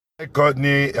Hi,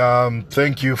 Courtney.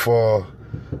 Thank you for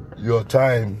your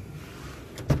time.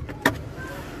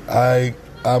 I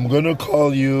am going to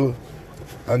call you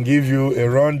and give you a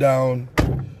rundown,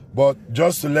 but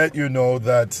just to let you know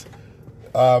that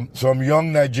some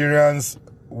young Nigerians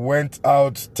went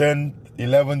out 10,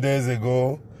 11 days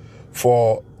ago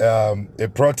for a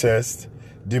protest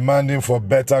demanding for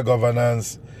better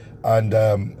governance and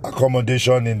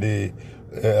accommodation in the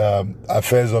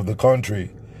affairs of the country.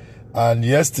 And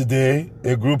yesterday,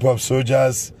 a group of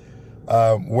soldiers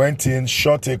went in,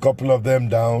 shot a couple of them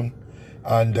down,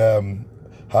 and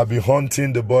have been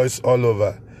hunting the boys all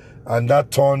over. And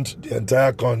that turned the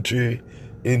entire country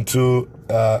into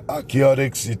a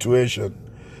chaotic situation.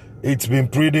 It's been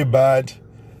pretty bad,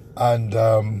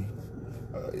 and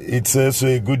it's also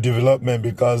a good development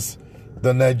because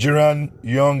the Nigerian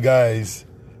young guys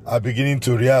are beginning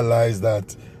to realize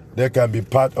that they can be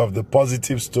part of the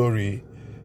positive story